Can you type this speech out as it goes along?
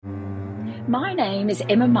My name is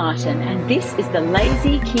Emma Martin, and this is the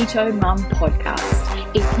Lazy Keto Mum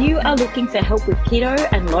podcast. If you are looking for help with keto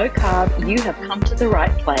and low carb, you have come to the right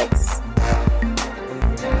place.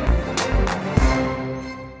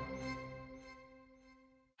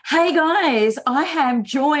 Hey guys, I am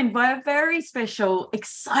joined by a very special,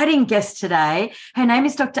 exciting guest today. Her name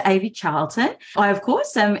is Dr. Charlton. I, of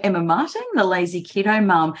course, am Emma Martin, the Lazy Keto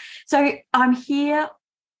Mum. So I'm here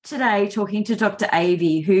today talking to Dr.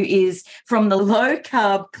 Avi, who is from the Low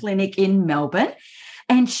Carb Clinic in Melbourne.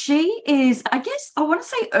 And she is, I guess, I want to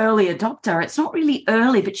say early adopter. It's not really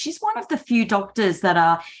early, but she's one of the few doctors that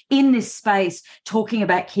are in this space talking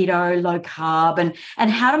about keto, low carb,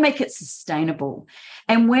 and how to make it sustainable.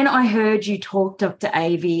 And when I heard you talk, Dr.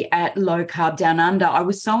 Avi, at Low Carb Down Under, I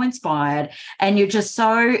was so inspired. And you're just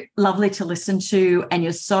so lovely to listen to, and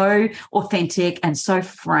you're so authentic and so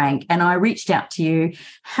frank. And I reached out to you.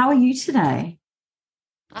 How are you today?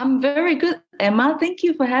 I'm very good, Emma. Thank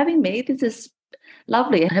you for having me. This is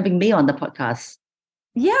lovely having me on the podcast.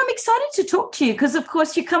 Yeah, I'm excited to talk to you because, of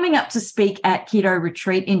course, you're coming up to speak at Keto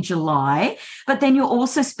Retreat in July, but then you're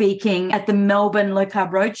also speaking at the Melbourne Low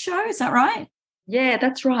Carb Roadshow. Is that right? Yeah,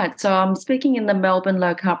 that's right. So I'm speaking in the Melbourne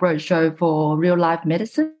Low Carb Roadshow for Real Life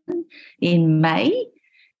Medicine in May,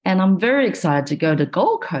 and I'm very excited to go to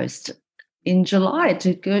Gold Coast in July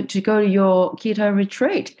to go to your Keto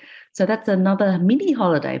Retreat. So that's another mini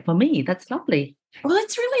holiday for me. That's lovely. Well,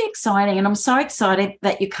 it's really exciting, and I'm so excited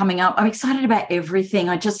that you're coming up. I'm excited about everything.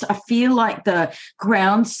 I feel like the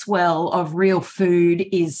groundswell of real food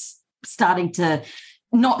is starting to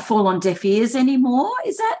not fall on deaf ears anymore.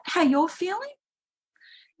 Is that how you're feeling?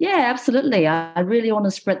 Yeah, absolutely. I really want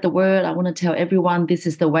to spread the word. I want to tell everyone this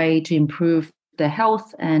is the way to improve their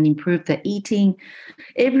health and improve their eating.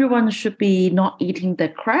 Everyone should be not eating the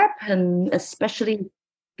crap, and especially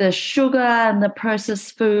the sugar and the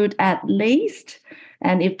processed food at least.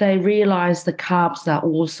 And if they realize the carbs that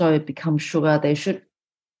also become sugar, they should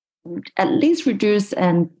at least reduce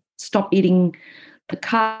and stop eating the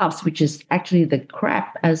carbs, which is actually the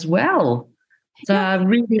crap as well. So I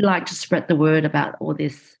really like to spread the word about all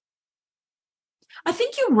this. I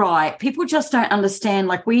think you're right. People just don't understand.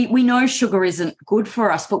 Like we know sugar isn't good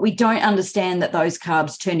for us, but we don't understand that those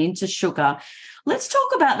carbs turn into sugar. Let's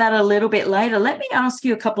talk about that a little bit later. Let me ask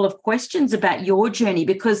you a couple of questions about your journey,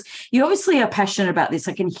 because you obviously are passionate about this.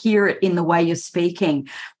 I can hear it in the way you're speaking.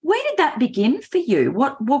 Where did that begin for you?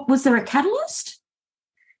 What was there a catalyst?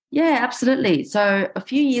 Yeah, absolutely. So a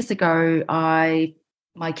few years ago,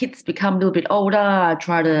 my kids become a little bit older. I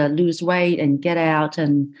try to lose weight and get out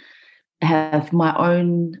and have my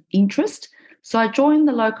own interest. So I joined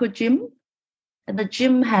the local gym, and the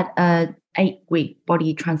gym had a 8-week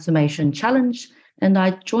body transformation challenge, and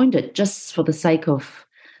I joined it just for the sake of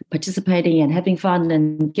participating and having fun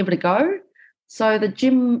and give it a go. So the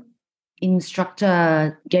gym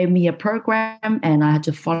instructor gave me a program, and I had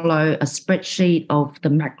to follow a spreadsheet of the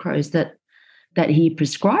macros that he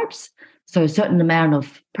prescribes. So a certain amount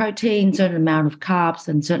of protein, certain amount of carbs,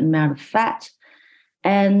 and certain amount of fat.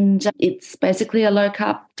 And it's basically a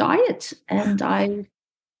low-carb diet. And I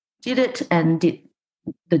did it and did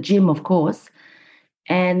the gym, of course,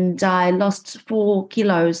 and I lost 4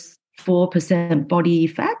 kilos, 4% body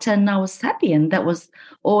fat, and I was happy. And that was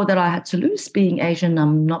all that I had to lose. Being Asian,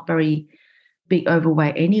 I'm not very big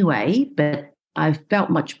overweight anyway, but I felt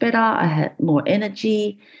much better. I had more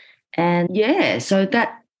energy. And yeah, so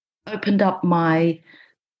that opened up my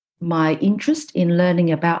interest in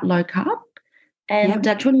learning about low carb. And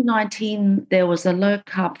 2019, there was a low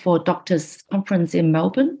carb for doctors conference in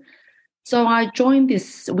Melbourne. So I joined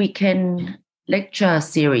this weekend lecture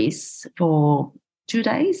series for 2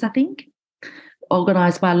 days, I think,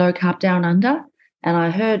 organised by Low Carb Down Under. And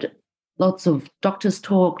I heard lots of doctors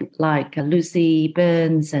talk, like Lucy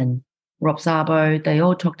Burns and Rob Szabo. They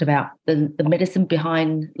all talked about the medicine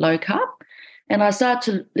behind low carb. And I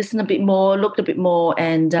started to listen a bit more, looked a bit more,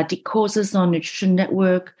 and did courses on Nutrition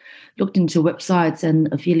Network, looked into websites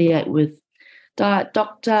and affiliate with Diet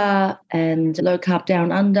Doctor and Low Carb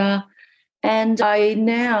Down Under. And I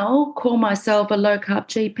now call myself a low-carb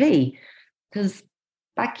GP, because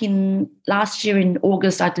back in last year in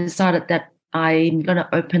August, I decided that I'm going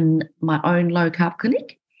to open my own low-carb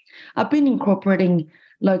clinic. I've been incorporating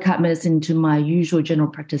low-carb medicine into my usual general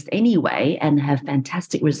practice anyway and have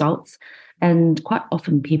fantastic results. And quite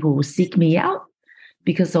often people will seek me out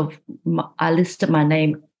because I listed my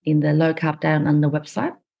name in the Low Carb Down Under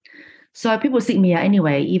website. So people seek me out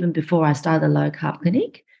anyway, even before I started the low-carb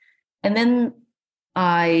clinic. And then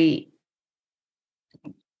I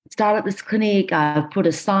started this clinic. I put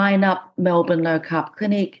a sign up, Melbourne Low Carb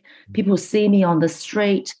Clinic. People see me on the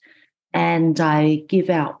street and I give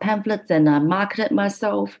out pamphlets and I market it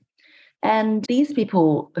myself. And these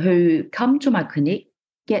people who come to my clinic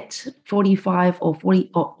get 45 or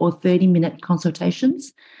 40 or 30-minute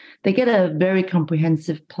consultations. They get a very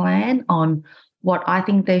comprehensive plan on what I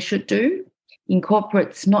think they should do.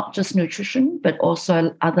 Incorporates not just nutrition, but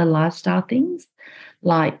also other lifestyle things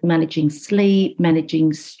like managing sleep,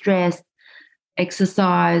 managing stress,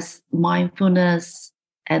 exercise, mindfulness,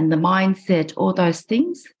 and the mindset, all those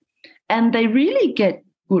things. And they really get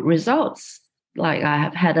good results. Like I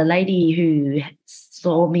have had a lady who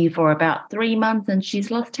saw me for about 3 months and she's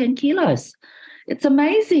lost 10 kilos. It's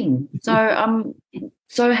amazing. So I'm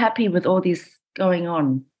so happy with all this going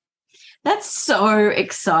on. That's so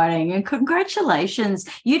exciting. And congratulations.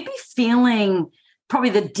 You'd be feeling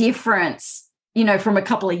probably the difference, from a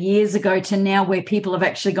couple of years ago to now where people have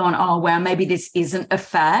actually gone, oh, wow, maybe this isn't a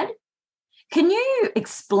fad. Can you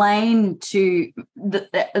explain to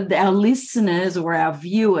our listeners or our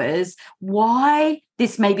viewers why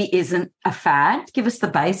this maybe isn't a fad? Give us the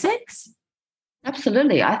basics.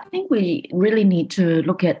 Absolutely. I think we really need to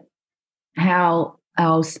look at how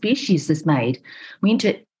our species is made. We need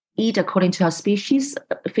to eat according to our species,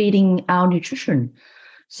 feeding our nutrition.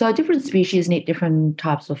 So different species need different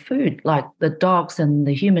types of food, like the dogs and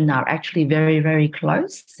the human are actually very, very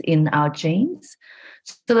close in our genes.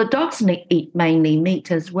 So the dogs eat mainly meat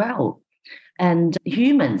as well. And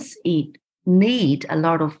humans need a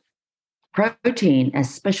lot of protein,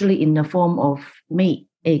 especially in the form of meat,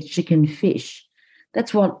 eggs, chicken, fish.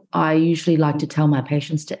 That's what I usually like to tell my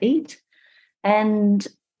patients to eat. And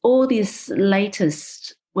all these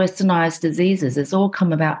latest westernized diseases has all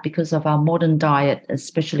come about because of our modern diet,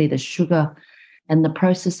 especially the sugar and the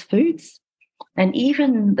processed foods. And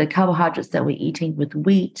even the carbohydrates that we're eating with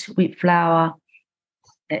wheat flour,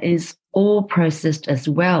 is all processed as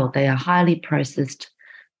well. They are highly processed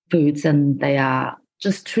foods and they are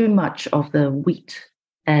just too much of the wheat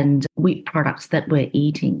and wheat products that we're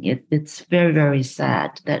eating. It's very, very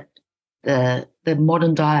sad that the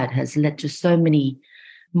modern diet has led to so many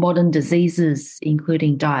modern diseases,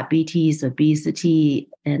 including diabetes, obesity,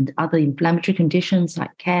 and other inflammatory conditions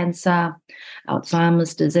like cancer,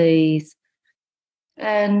 Alzheimer's disease,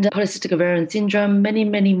 and polycystic ovarian syndrome, many,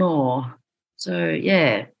 many more. So,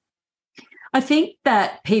 yeah. I think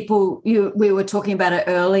that we were talking about it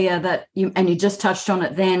earlier you just touched on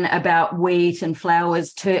it then about wheat and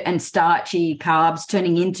flours and starchy carbs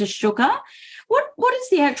turning into sugar. What is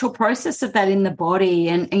the actual process of that in the body?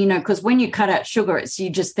 And, because when you cut out sugar, you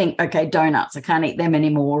just think, okay, donuts, I can't eat them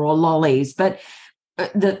anymore, or lollies. But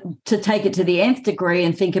to take it to the nth degree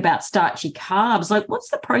and think about starchy carbs, like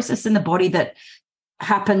what's the process in the body that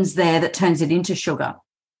happens there that turns it into sugar?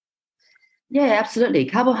 Yeah, absolutely.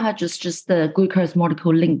 Carbohydrates, just the glucose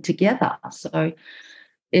molecule linked together. So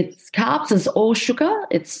carbs is all sugar.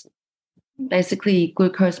 It's basically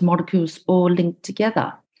glucose molecules all linked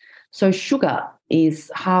together. So sugar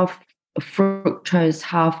is half fructose,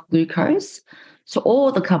 half glucose. So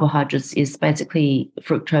all the carbohydrates is basically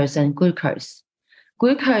fructose and glucose.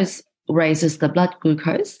 Glucose raises the blood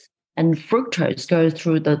glucose and fructose goes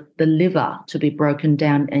through the liver to be broken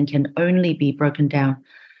down and can only be broken down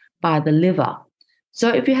by the liver. So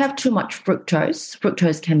if you have too much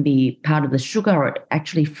fructose can be part of the sugar, or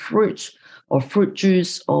actually fruit or fruit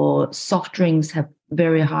juice or soft drinks have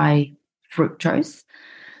very high fructose.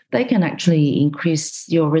 They can actually increase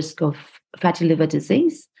your risk of fatty liver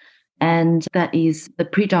disease. And that is the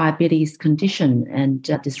prediabetes condition and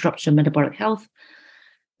disrupts your metabolic health.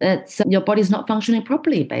 That's your body's not functioning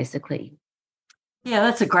properly, basically. Yeah,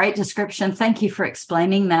 that's a great description. Thank you for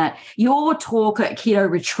explaining that. Your talk at Keto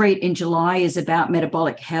Retreat in July is about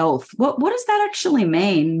metabolic health. What does that actually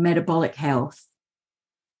mean, metabolic health?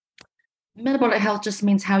 Metabolic health just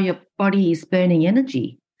means how your body is burning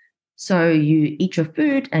energy. So you eat your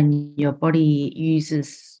food and your body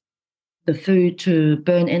uses the food to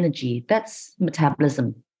burn energy. That's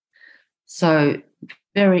metabolism. So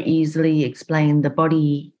very easily explain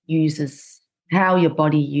how your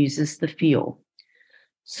body uses the fuel.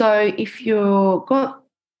 So if you've got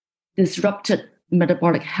disrupted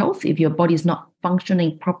metabolic health, if your body is not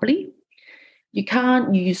functioning properly, you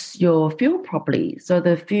can't use your fuel properly. So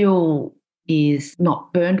the fuel is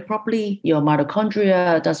not burned properly, your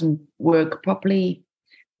mitochondria doesn't work properly,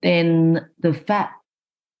 then the fat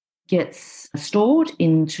gets stored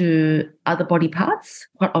into other body parts.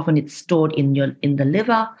 Quite often it's stored in the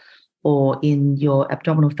liver or in your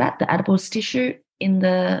abdominal fat, the adipose tissue in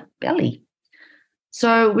the belly.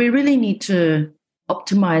 So we really need to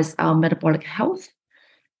optimize our metabolic health.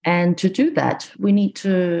 And to do that, we need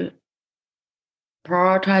to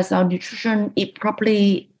prioritize our nutrition, eat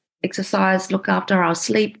properly, exercise, look after our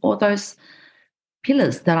sleep, all those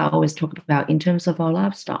pillars that I always talk about in terms of our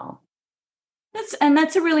lifestyle.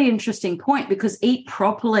 That's a really interesting point, because eat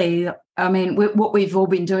properly. I mean, what we've all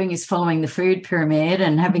been doing is following the food pyramid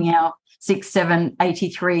and having our 6, 7,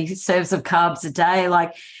 83 serves of carbs a day.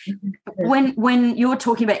 Like, when you're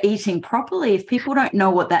talking about eating properly, if people don't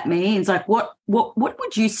know what that means, like what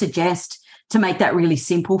would you suggest to make that really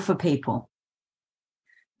simple for people?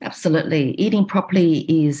 Absolutely. Eating properly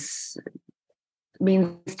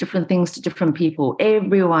means different things to different people.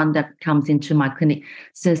 Everyone that comes into my clinic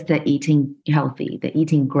says they're eating healthy, they're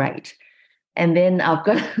eating great. And then I've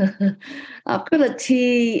got to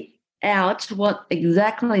tease out what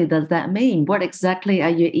exactly does that mean? What exactly are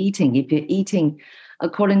you eating? If you're eating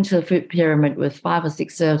according to the food pyramid with 5 or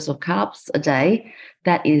 6 serves of carbs a day,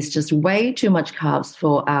 that is just way too much carbs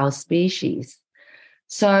for our species.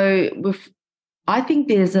 So I think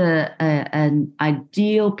there's an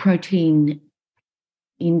ideal protein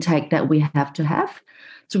intake that we have to have.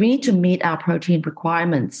 So we need to meet our protein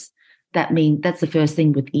requirements. That's the first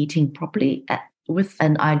thing with eating properly. With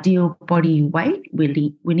an ideal body weight, we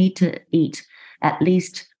need to eat at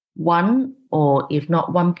least 1, or if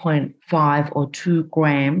not 1.5 or 2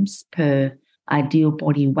 grams per ideal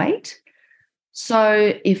body weight.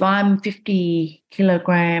 So if I'm 50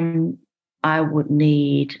 kilogram, I would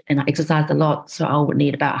need, and I exercise a lot, so I would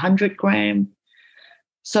need about 100 gram.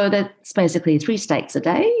 So that's basically 3 steaks a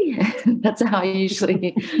day. That's how I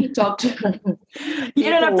usually talk to people.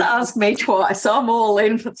 You don't have to ask me twice. I'm all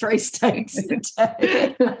in for 3 steaks a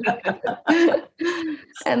day.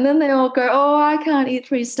 And then they all go, oh, I can't eat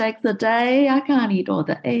 3 steaks a day. I can't eat all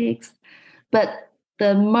the eggs. But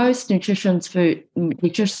the most nutritious food,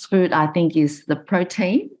 I think, is the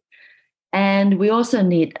protein. And we also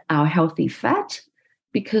need our healthy fat,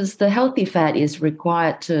 because the healthy fat is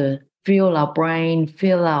required to fuel our brain,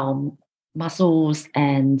 fuel our muscles,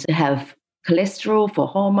 and have cholesterol for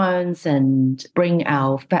hormones and bring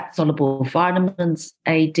our fat-soluble vitamins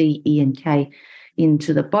A, D, E, and K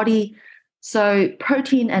into the body. So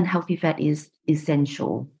protein and healthy fat is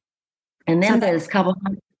essential. And then there's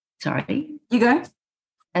carbohydrates. Sorry. You go.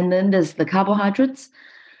 And then there's the carbohydrates.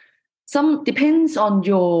 Some depends on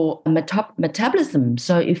your metabolism.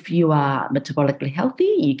 So if you are metabolically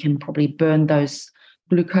healthy, you can probably burn those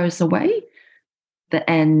glucose away.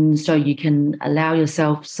 And so you can allow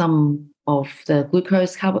yourself some of the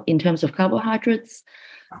glucose in terms of carbohydrates.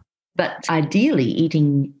 But ideally,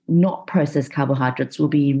 eating not processed carbohydrates will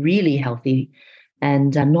be really healthy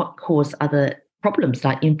and not cause other problems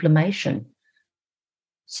like inflammation.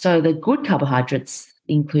 So the good carbohydrates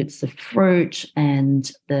includes the fruit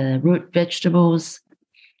and the root vegetables.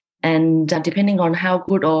 And depending on how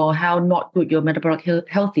good or how not good your metabolic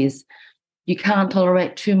health is, you can't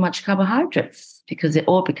tolerate too much carbohydrates because it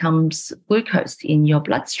all becomes glucose in your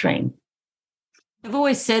bloodstream. I've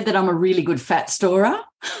always said that I'm a really good fat storer.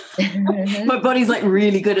 My body's like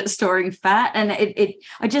really good at storing fat. And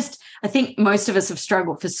I think most of us have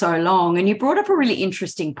struggled for so long. And you brought up a really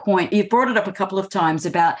interesting point. You've brought it up a couple of times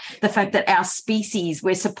about the fact that our species,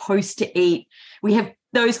 we're supposed to eat. We have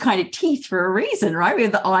those kind of teeth for a reason, right? We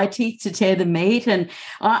have the eye teeth to tear the meat. And,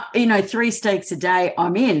 3 steaks a day,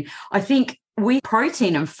 I'm in. I think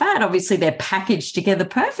protein and fat, obviously they're packaged together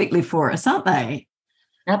perfectly for us, aren't they?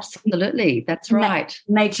 Absolutely. That's right.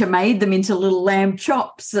 Nature made them into little lamb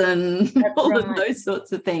chops and all of those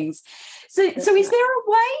sorts of things. So is there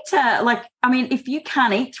a way to, if you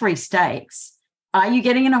can't eat 3 steaks, are you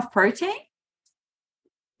getting enough protein?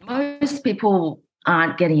 Most people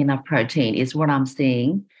aren't getting enough protein is what I'm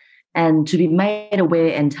seeing. And to be made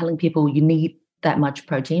aware and telling people you need that much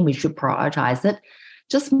protein, we should prioritize it,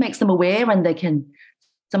 just makes them aware, and they can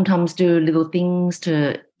sometimes do little things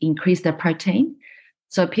to increase their protein.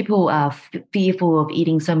 So people are fearful of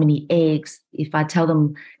eating so many eggs. If I tell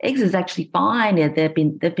them eggs is actually fine, they've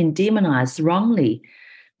been demonized wrongly,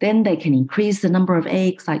 then they can increase the number of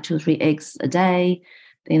eggs, like 2 or 3 eggs a day.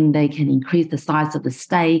 Then they can increase the size of the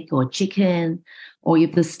steak or chicken. Or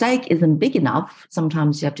if the steak isn't big enough,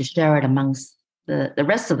 sometimes you have to share it amongst the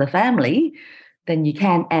rest of the family. Then you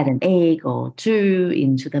can add an egg or 2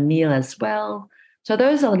 into the meal as well. So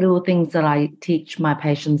those are the little things that I teach my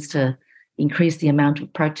patients to increase the amount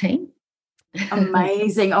of protein.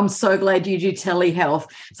 Amazing. I'm so glad you do telehealth.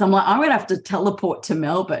 So I'm going to have to teleport to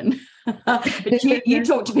Melbourne. But you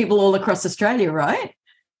talk to people all across Australia, right?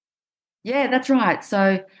 Yeah, that's right.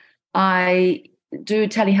 So I do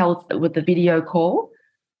telehealth with the video call.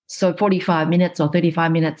 So 45 minutes or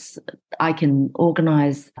 35 minutes, I can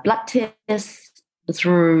organise blood tests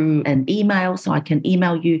through an email. So I can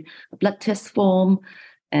email you a blood test form,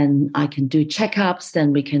 and I can do checkups,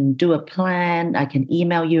 and we can do a plan. I can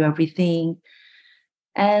email you everything.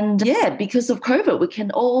 And because of COVID, we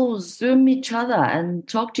can all Zoom each other and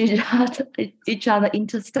talk to each other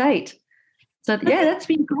interstate. So, that's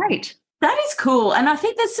been great. That is cool. And I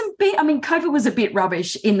think there's COVID was a bit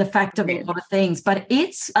rubbish in the fact of a lot of things, but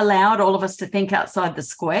it's allowed all of us to think outside the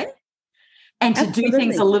square and to do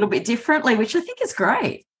things a little bit differently, which I think is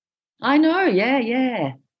great. I know.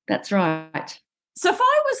 Yeah. That's right. So if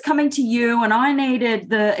I was coming to you and I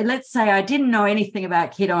needed let's say I didn't know anything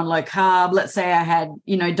about keto and low carb, let's say I had,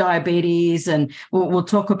 diabetes, and we'll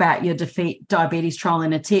talk about your defeat diabetes trial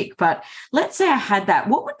in a tick, but let's say I had that,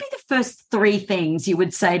 what would be the first 3 things you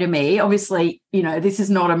would say to me? Obviously, this is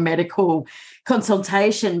not a medical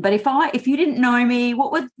consultation, but if you didn't know me,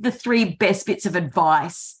 what were the 3 best bits of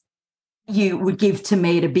advice you would give to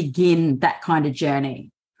me to begin that kind of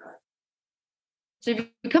journey? So if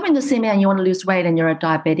you come in to see me and you want to lose weight and you're a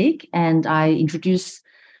diabetic, and I introduce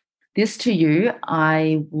this to you,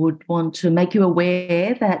 I would want to make you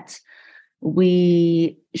aware that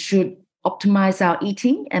we should optimize our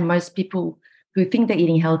eating, and most people who think they're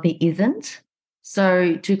eating healthy isn't.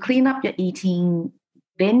 So to clean up your eating,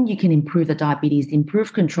 then you can improve the diabetes,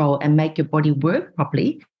 improve control, and make your body work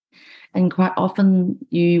properly. And quite often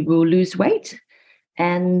you will lose weight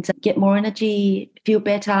and get more energy, feel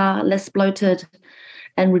better, less bloated,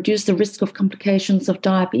 and reduce the risk of complications of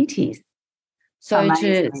diabetes. So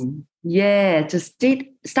Amazing. to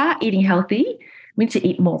start eating healthy, we need to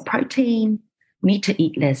eat more protein, we need to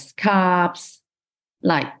eat less carbs,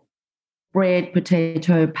 like bread,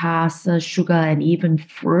 potato, pasta, sugar, and even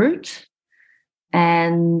fruit.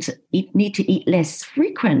 And need to eat less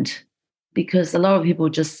frequent, because a lot of people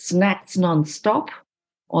just snacks nonstop,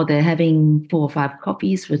 or they're having 4 or 5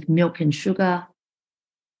 coffees with milk and sugar.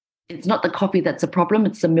 It's not the coffee that's a problem,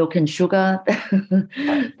 it's the milk and sugar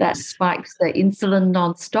that spikes the insulin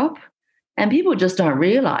nonstop. And people just don't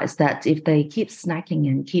realize that if they keep snacking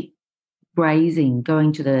and keep grazing,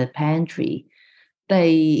 going to the pantry,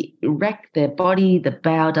 they wreck their body, the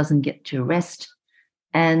bowel doesn't get to rest,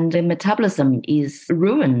 and their metabolism is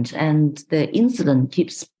ruined, and the insulin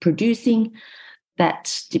keeps producing,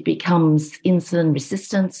 that it becomes insulin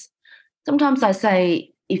resistance. Sometimes I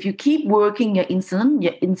say, if you keep working your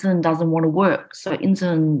insulin doesn't want to work. So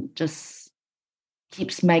insulin just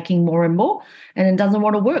keeps making more and more, and it doesn't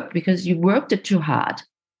want to work because you worked it too hard.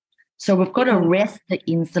 So we've got to rest the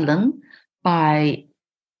insulin by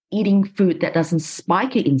eating food that doesn't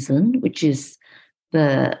spike your insulin, which is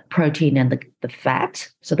the protein and the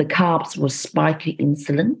fat. So the carbs will spike your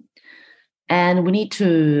insulin. And we need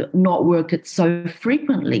to not work it so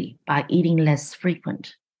frequently by eating less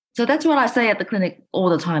frequent. So that's what I say at the clinic all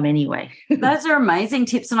the time anyway. Those are amazing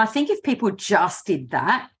tips. And I think if people just did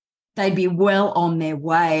that, they'd be well on their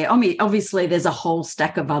way. I mean, obviously there's a whole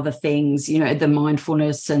stack of other things, the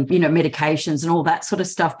mindfulness and, medications and all that sort of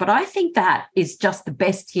stuff. But I think that is just the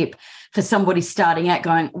best tip for somebody starting out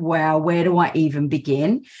going, wow, where do I even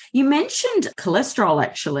begin? You mentioned cholesterol,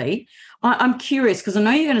 actually. I'm curious because I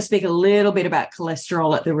know you're going to speak a little bit about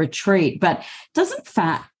cholesterol at the retreat, but doesn't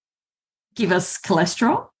fat give us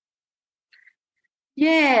cholesterol?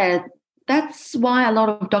 Yeah, that's why a lot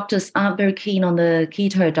of doctors aren't very keen on the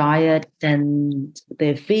keto diet, and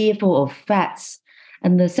they're fearful of fats.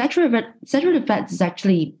 And the saturated fats has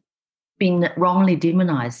actually been wrongly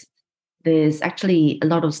demonized. There's actually a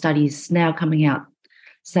lot of studies now coming out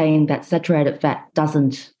saying that saturated fat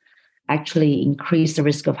doesn't actually increase the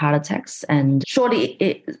risk of heart attacks. And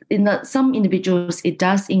surely some individuals, it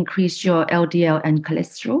does increase your LDL and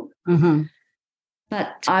cholesterol. Mm-hmm.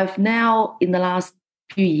 But I've now, in the last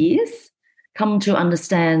few years, come to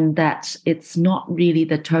understand that it's not really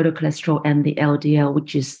the total cholesterol and the LDL,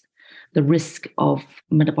 which is the risk of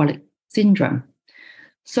metabolic syndrome.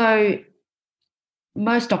 So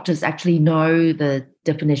most doctors actually know the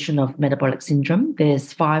definition of metabolic syndrome.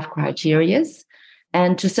 There's 5 criteria.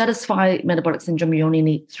 And to satisfy metabolic syndrome, you only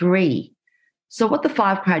need 3. So what the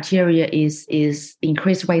 5 criteria is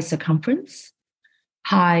increased waist circumference,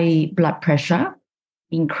 high blood pressure,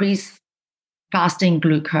 increased fasting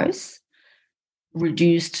glucose,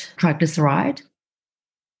 reduced triglyceride.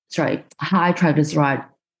 High triglyceride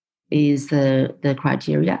is the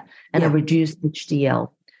criteria, and a reduced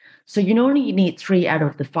HDL. So you only need 3 out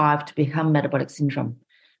of the 5 to become metabolic syndrome.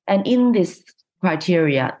 And in this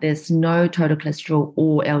criteria, there's no total cholesterol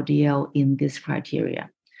or LDL in this criteria.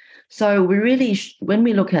 So we really, when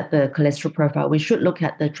we look at the cholesterol profile, we should look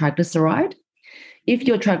at the triglyceride. If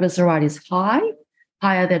your triglyceride is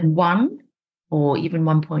higher than 1 or even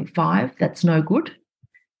 1.5, that's no good.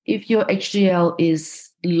 If your HDL is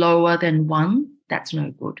lower than 1, that's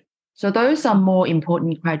no good. So those are more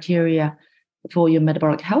important criteria for your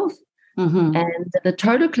metabolic health. Mm-hmm. And the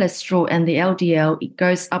total cholesterol and the LDL, it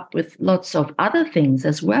goes up with lots of other things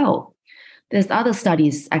as well. There's other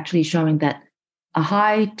studies actually showing that a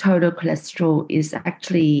high total cholesterol is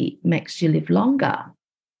actually makes you live longer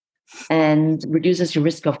and reduces your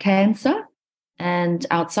risk of cancer and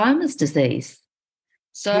Alzheimer's disease.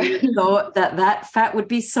 So you thought that fat would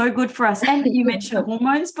be so good for us. And you mentioned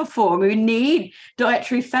hormones before. We need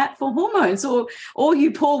dietary fat for hormones. Or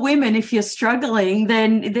you poor women, if you're struggling,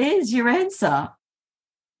 then there's your answer.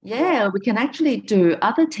 yeah, we can actually do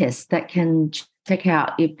other tests that can check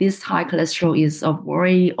out if this high cholesterol is of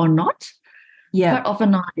worry or not. Yeah. Quite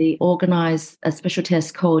often I organize a special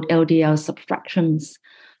test called LDL subtractions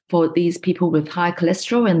for these people with high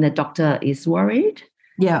cholesterol and the doctor is worried.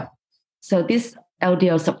 Yeah. So this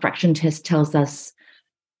LDL subtraction test tells us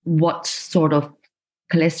what sort of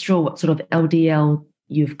cholesterol, what sort of LDL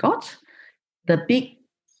you've got. The big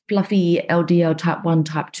fluffy LDL type 1,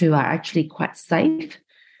 type 2 are actually quite safe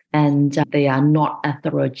and they are not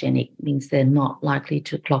atherogenic, means they're not likely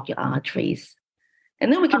to clog your arteries.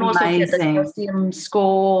 And then we can also get the calcium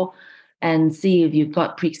score and see if you've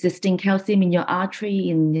got pre-existing calcium in your artery,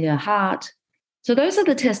 in your heart. So those are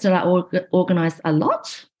the tests that are organized a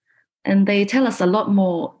lot. And they tell us a lot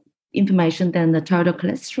more information than the total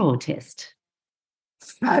cholesterol test.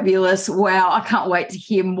 Fabulous. Wow. I can't wait to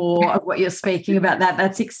hear more of what you're speaking about.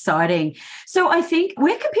 That's exciting. So I think,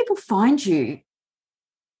 where can people find you?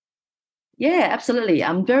 Yeah, absolutely.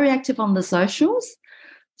 I'm very active on the socials.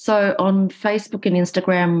 So on Facebook and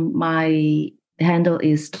Instagram, my handle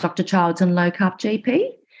is Dr. Charlton Low Carb GP.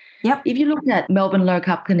 Yep. If you look at Melbourne Low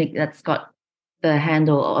Carb Clinic, that's got the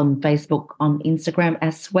handle on Facebook, on Instagram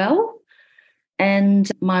as well.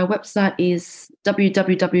 And my website is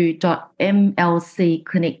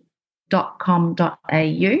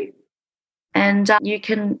www.mlcclinic.com.au. And you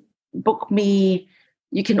can book me,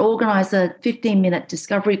 you can organize a 15-minute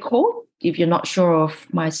discovery call. If you're not sure of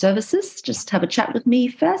my services, just have a chat with me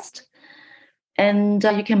first. And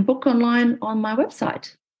you can book online on my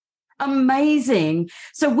website. Amazing.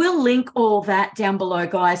 So we'll link all that down below,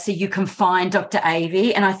 guys, so you can find Dr.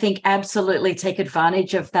 Avi. And I think absolutely take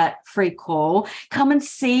advantage of that free call. Come and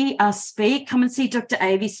see us speak. Come and see Dr.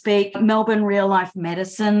 Avi speak. Melbourne Real Life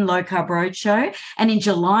Medicine Low Carb Roadshow. And in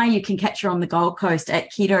July, you can catch her on the Gold Coast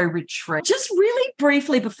at Keto Retreat. Just really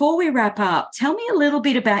briefly, before we wrap up, tell me a little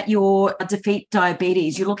bit about your Defeat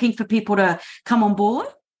Diabetes. You're looking for people to come on board?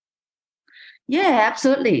 Yeah,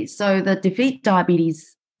 absolutely. So the Defeat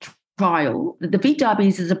Diabetes trial. The Defeat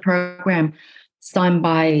Diabetes is a program signed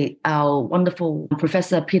by our wonderful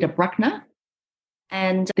Professor Peter Bruckner.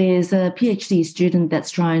 And there's a PhD student that's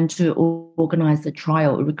trying to organise a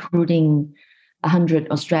trial, recruiting 100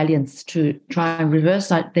 Australians to try and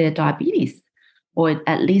reverse their diabetes, or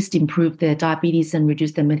at least improve their diabetes and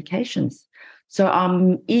reduce their medications. So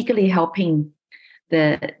I'm eagerly helping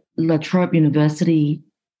the La Trobe University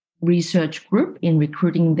research group in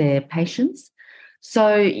recruiting their patients.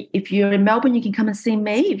 So if you're in Melbourne, you can come and see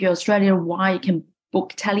me. If you're Australia-wide, you can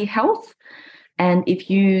book telehealth. And if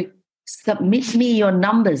you submit me your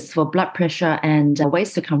numbers for blood pressure and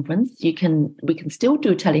waist circumference, we can still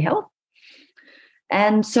do telehealth.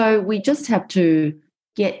 And so we just have to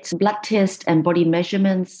get blood test and body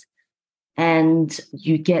measurements, and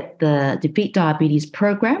you get the Defeat Diabetes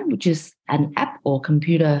program, which is an app or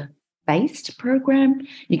computer-based program.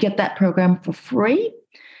 You get that program for free.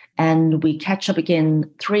 And we catch up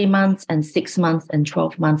again 3 months and 6 months and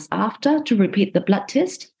 12 months after to repeat the blood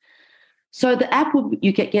test. So the app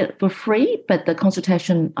you get for free, but the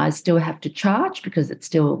consultation I still have to charge because it's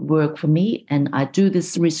still work for me. And I do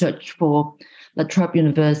this research for La Trobe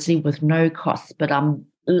University with no cost. But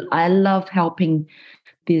I love helping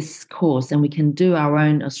this course, and we can do our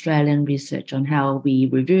own Australian research on how we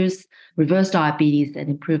reverse diabetes and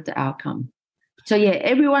improve the outcome. So yeah,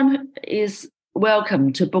 everyone is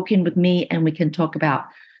welcome to book in with me, and we can talk about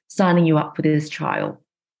signing you up for this trial.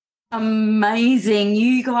 Amazing.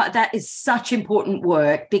 You got that is such important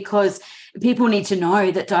work, because people need to know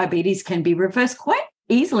that diabetes can be reversed quite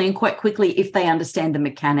easily and quite quickly if they understand the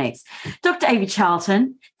mechanics. Dr. Avi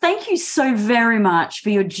Charlton, thank you so very much for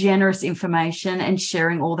your generous information and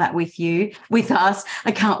sharing all that with us.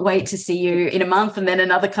 I can't wait to see you in a month and then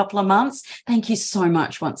another couple of months. Thank you so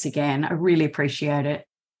much once again. I really appreciate it.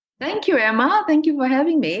 Thank you, Emma. Thank you for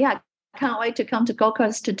having me. I can't wait to come to Gold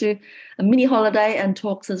Coast to do a mini holiday and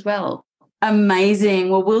talks as well.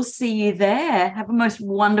 Amazing. Well, we'll see you there. Have a most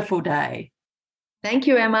wonderful day. Thank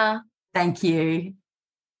you, Emma. Thank you.